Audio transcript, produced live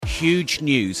huge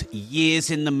news,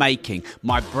 years in the making,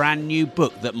 my brand new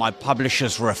book that my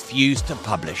publishers refuse to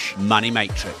publish, Money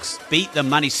Matrix. Beat the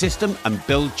money system and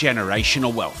build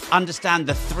generational wealth. Understand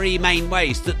the three main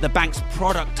ways that the banks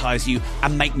productize you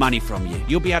and make money from you.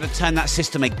 You'll be able to turn that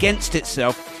system against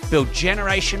itself, build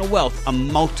generational wealth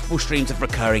and multiple streams of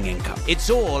recurring income. It's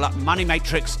all at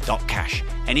moneymatrix.cash.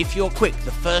 And if you're quick,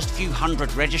 the first few hundred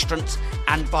registrants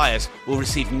and buyers will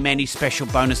receive many special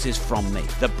bonuses from me.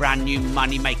 The brand new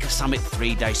Moneymaker Summit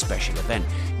 3-day special event.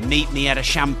 Meet me at a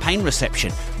champagne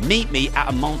reception. Meet me at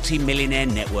a multi-millionaire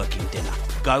networking dinner.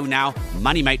 Go now,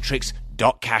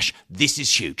 moneymatrix.cash. This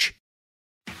is huge.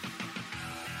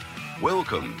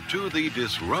 Welcome to the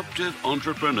Disruptive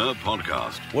Entrepreneur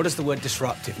Podcast. What does the word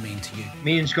disruptive mean to you?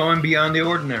 Means going beyond the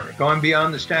ordinary, going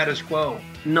beyond the status quo.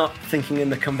 Not thinking in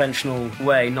the conventional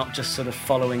way, not just sort of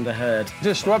following the herd.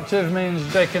 Disruptive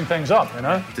means shaking things up, you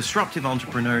know? Disruptive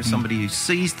entrepreneur is somebody who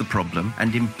sees the problem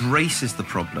and embraces the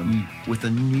problem with a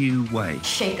new way.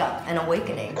 Shake up and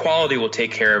awakening. Quality will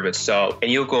take care of itself, and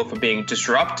you'll go from being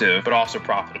disruptive but also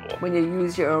profitable. When you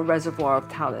use your reservoir of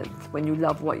talent, when you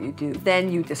love what you do,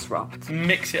 then you disrupt.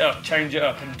 Mix it up, change it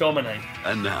up, and dominate.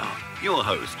 And now, your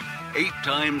host, 8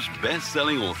 times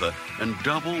best-selling author and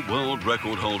double world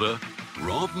record holder,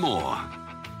 Rob Moore.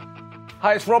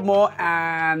 Hi, it's Rob Moore,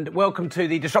 and welcome to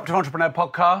the Disruptive Entrepreneur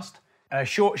Podcast. A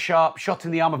short, sharp shot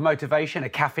in the arm of motivation, a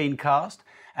caffeine cast.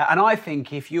 And I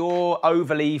think if you're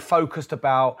overly focused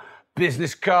about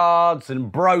business cards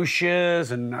and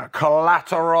brochures and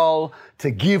collateral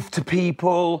to give to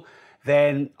people,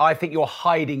 then I think you're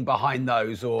hiding behind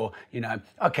those, or,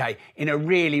 okay, in a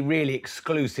really, really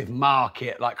exclusive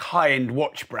market, like high-end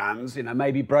watch brands,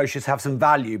 maybe brochures have some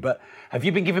value, but have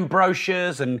you been given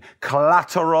brochures and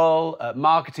collateral at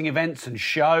marketing events and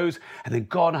shows, and then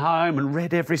gone home and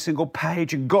read every single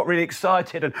page and got really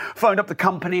excited and phoned up the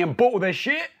company and bought all their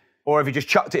shit? Or have you just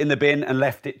chucked it in the bin and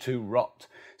left it to rot?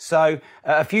 So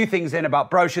a few things then about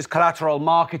brochures, collateral,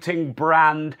 marketing,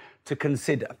 brand to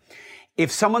consider. If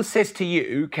someone says to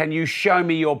you, can you show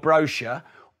me your brochure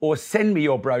or send me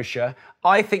your brochure,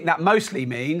 I think that mostly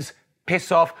means,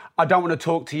 piss off, I don't want to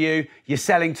talk to you, you're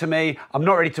selling to me, I'm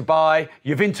not ready to buy,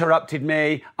 you've interrupted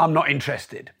me, I'm not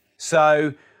interested.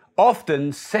 So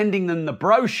often sending them the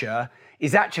brochure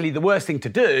is actually the worst thing to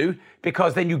do,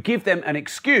 because then you give them an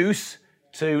excuse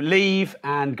to leave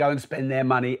and go and spend their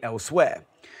money elsewhere.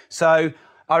 So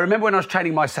I remember when I was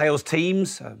training my sales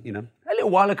teams, a little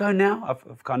while ago now,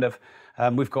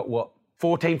 we've got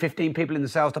 14, 15 people in the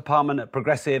sales department at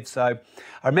Progressive. So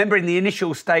I remember in the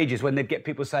initial stages when they'd get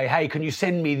people say, hey, can you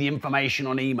send me the information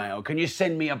on email? Can you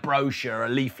send me a brochure, a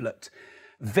leaflet?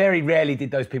 Very rarely did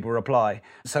those people reply.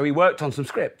 So we worked on some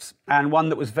scripts. And one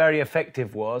that was very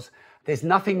effective was, there's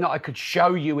nothing that I could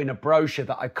show you in a brochure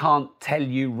that I can't tell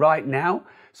you right now.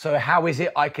 So how is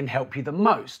it I can help you the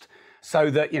most?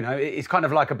 So that, it's kind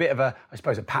of like a bit of a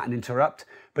pattern interrupt,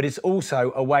 but it's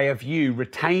also a way of you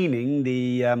retaining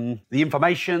the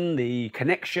information, the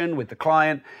connection with the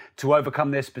client to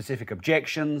overcome their specific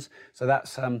objections. So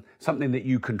that's something that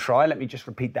you can try. Let me just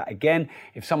repeat that again.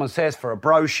 If someone says for a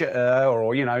brochure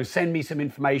or send me some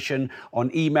information on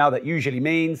email, that usually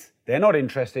means they're not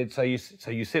interested. So you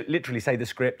literally say the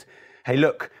script. Hey,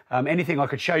 look, anything I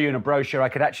could show you in a brochure, I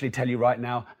could actually tell you right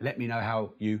now. Let me know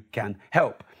how you can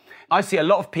help. I see a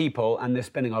lot of people, and they're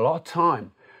spending a lot of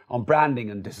time on branding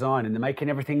and design, and they're making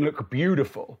everything look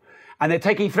beautiful. And they're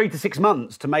taking 3 to 6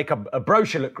 months to make a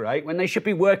brochure look great, when they should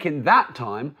be working that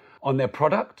time on their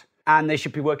product, and they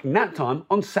should be working that time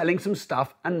on selling some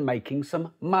stuff and making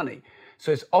some money.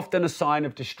 So it's often a sign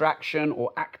of distraction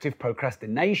or active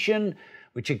procrastination,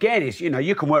 which again is,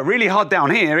 you can work really hard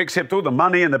down here, except all the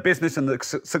money and the business and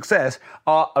the success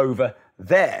are over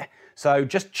there. So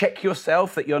just check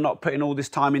yourself that you're not putting all this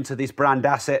time into these brand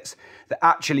assets that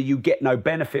actually you get no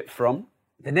benefit from.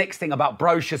 The next thing about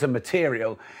brochures and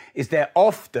material is they're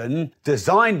often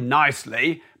designed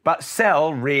nicely, but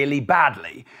sell really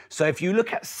badly. So if you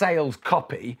look at sales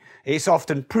copy, it's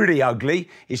often pretty ugly.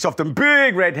 It's often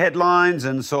big red headlines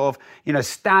and sort of,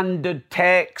 standard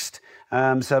text,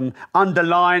 some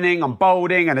underlining and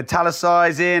bolding and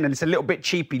italicizing, and it's a little bit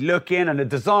cheapy looking, and a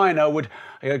designer would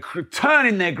turn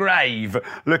in their grave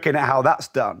looking at how that's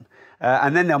done.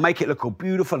 And then they'll make it look all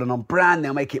beautiful and on brand.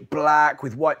 They'll make it black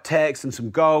with white text and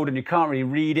some gold, and you can't really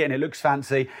read it, and it looks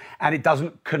fancy, and it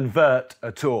doesn't convert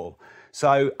at all.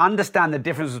 So understand the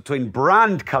difference between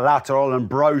brand collateral and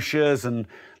brochures and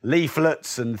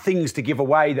leaflets and things to give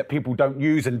away that people don't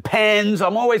use, and pens.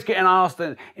 I'm always getting asked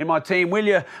in my team, will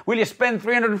you spend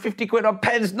 350 quid on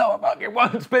pens? No, I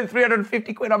won't spend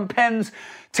 350 quid on pens.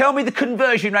 Tell me the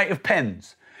conversion rate of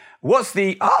pens. What's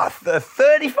the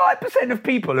 35% of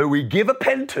people who we give a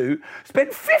pen to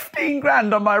spend 15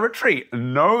 grand on my retreat?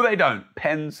 No, they don't.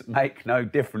 Pens make no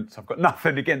difference. I've got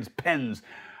nothing against pens.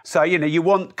 So, you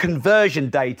want conversion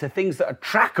data, things that are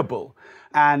trackable.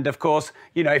 And of course,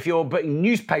 if you're putting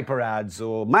newspaper ads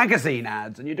or magazine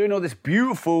ads and you're doing all this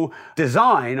beautiful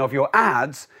design of your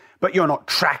ads, but you're not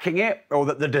tracking it, or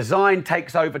that the design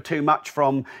takes over too much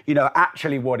from,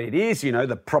 actually what it is,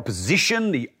 the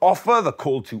proposition, the offer, the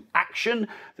call to action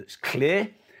that's clear.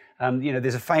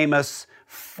 There's a famous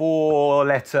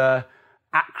 4-letter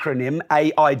acronym,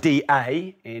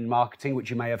 AIDA, in marketing, which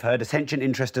you may have heard: attention,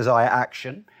 interest, desire,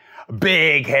 action.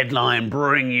 Big headline,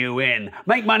 bring you in.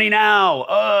 Make money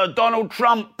now. Donald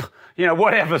Trump.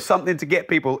 Whatever, something to get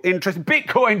people interested.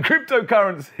 Bitcoin,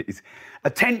 cryptocurrencies.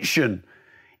 Attention.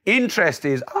 Interest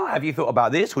is, have you thought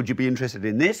about this? Would you be interested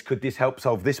in this? Could this help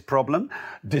solve this problem?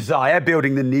 Desire,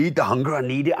 building the need, the hunger. I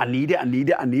need it.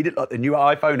 Like the new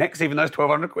iPhone X, even though it's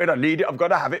 1,200 quid. I need it. I've got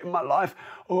to have it in my life.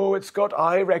 Oh, it's got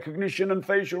eye recognition and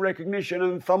facial recognition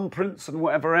and thumbprints and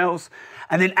whatever else.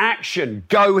 And then action.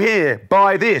 Go here.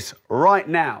 Buy this right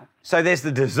now. So there's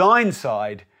the design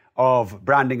side of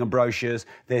branding and brochures.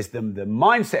 There's the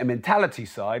mindset and mentality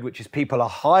side, which is people are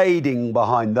hiding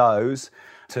behind those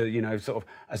to, sort of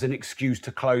as an excuse to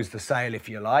close the sale, if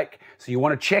you like. So you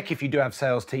want to check, if you do have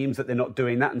sales teams, that they're not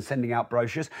doing that and sending out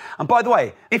brochures. And by the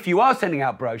way, if you are sending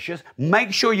out brochures,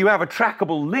 make sure you have a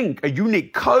trackable link, a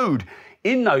unique code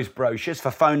in those brochures for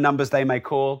phone numbers they may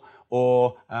call,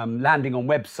 or landing on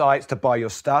websites to buy your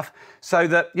stuff, so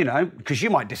that, because you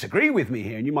might disagree with me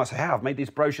here and you might say, I've made these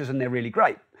brochures and they're really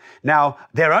great. Now,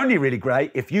 they're only really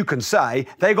great if you can say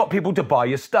they got people to buy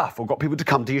your stuff or got people to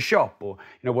come to your shop or,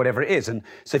 whatever it is. And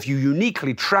so if you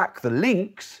uniquely track the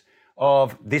links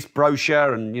of this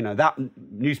brochure and, that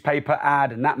newspaper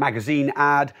ad and that magazine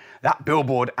ad, that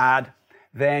billboard ad,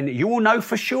 then you will know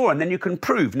for sure, and then you can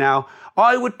prove. Now,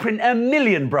 I would print 1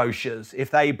 million brochures if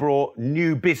they brought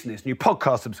new business, new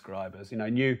podcast subscribers,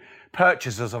 new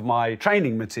purchasers of my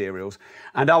training materials,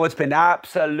 and I would spend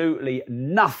absolutely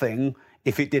nothing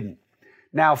if it didn't.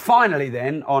 Now, finally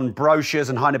then, on brochures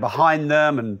and hiding behind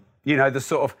them and,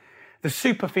 the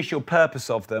superficial purpose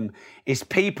of them is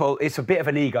it's a bit of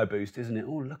an ego boost, isn't it?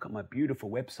 Oh, look at my beautiful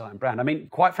website and brand. I mean,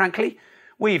 quite frankly,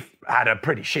 we've had a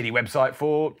pretty shitty website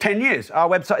for 10 years. Our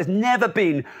website has never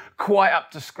been quite up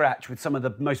to scratch with some of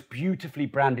the most beautifully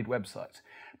branded websites.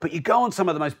 But you go on some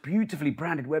of the most beautifully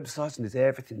branded websites and there's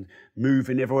everything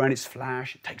moving everywhere and it's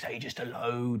flash. It takes ages to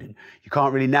load and you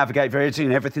can't really navigate very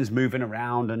soon. Everything's moving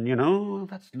around and,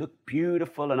 that's look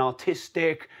beautiful and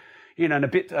artistic, and a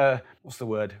bit, what's the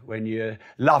word? When you're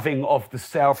loving of the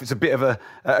self, it's a bit of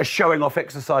a showing off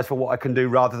exercise for what I can do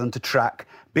rather than to track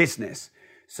business.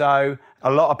 So a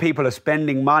lot of people are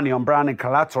spending money on branding,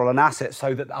 collateral and assets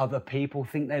so that other people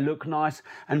think they look nice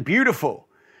and beautiful.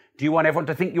 Do you want everyone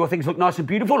to think your things look nice and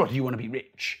beautiful, or do you want to be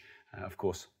rich? Of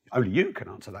course, only you can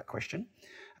answer that question.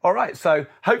 All right, so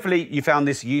hopefully you found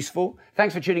this useful.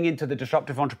 Thanks for tuning in to the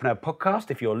Disruptive Entrepreneur podcast,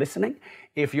 if you're listening.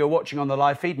 If you're watching on the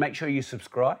live feed, make sure you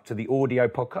subscribe to the audio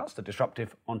podcast, The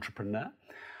Disruptive Entrepreneur.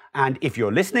 And if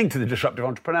you're listening to The Disruptive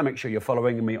Entrepreneur, make sure you're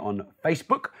following me on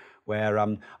Facebook, where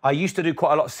I used to do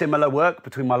quite a lot of similar work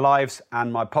between my lives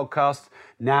and my podcasts.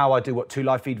 Now I do, 2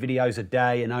 live feed videos a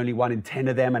day, and only 1 in 10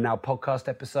 of them are now podcast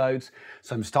episodes.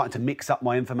 So I'm starting to mix up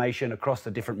my information across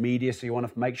the different media, so you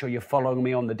want to make sure you're following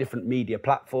me on the different media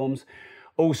platforms.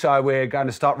 Also, we're going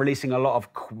to start releasing a lot of,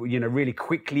 really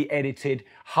quickly edited,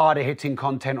 harder hitting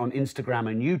content on Instagram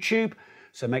and YouTube.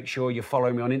 So make sure you're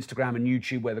following me on Instagram and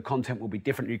YouTube, where the content will be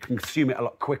different. You can consume it a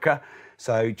lot quicker.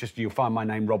 So you'll find my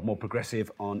name, Rob Moore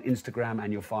Progressive, on Instagram,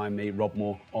 and you'll find me, Rob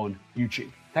Moore, on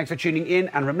YouTube. Thanks for tuning in.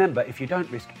 And remember, if you don't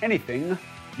risk anything,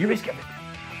 you risk everything.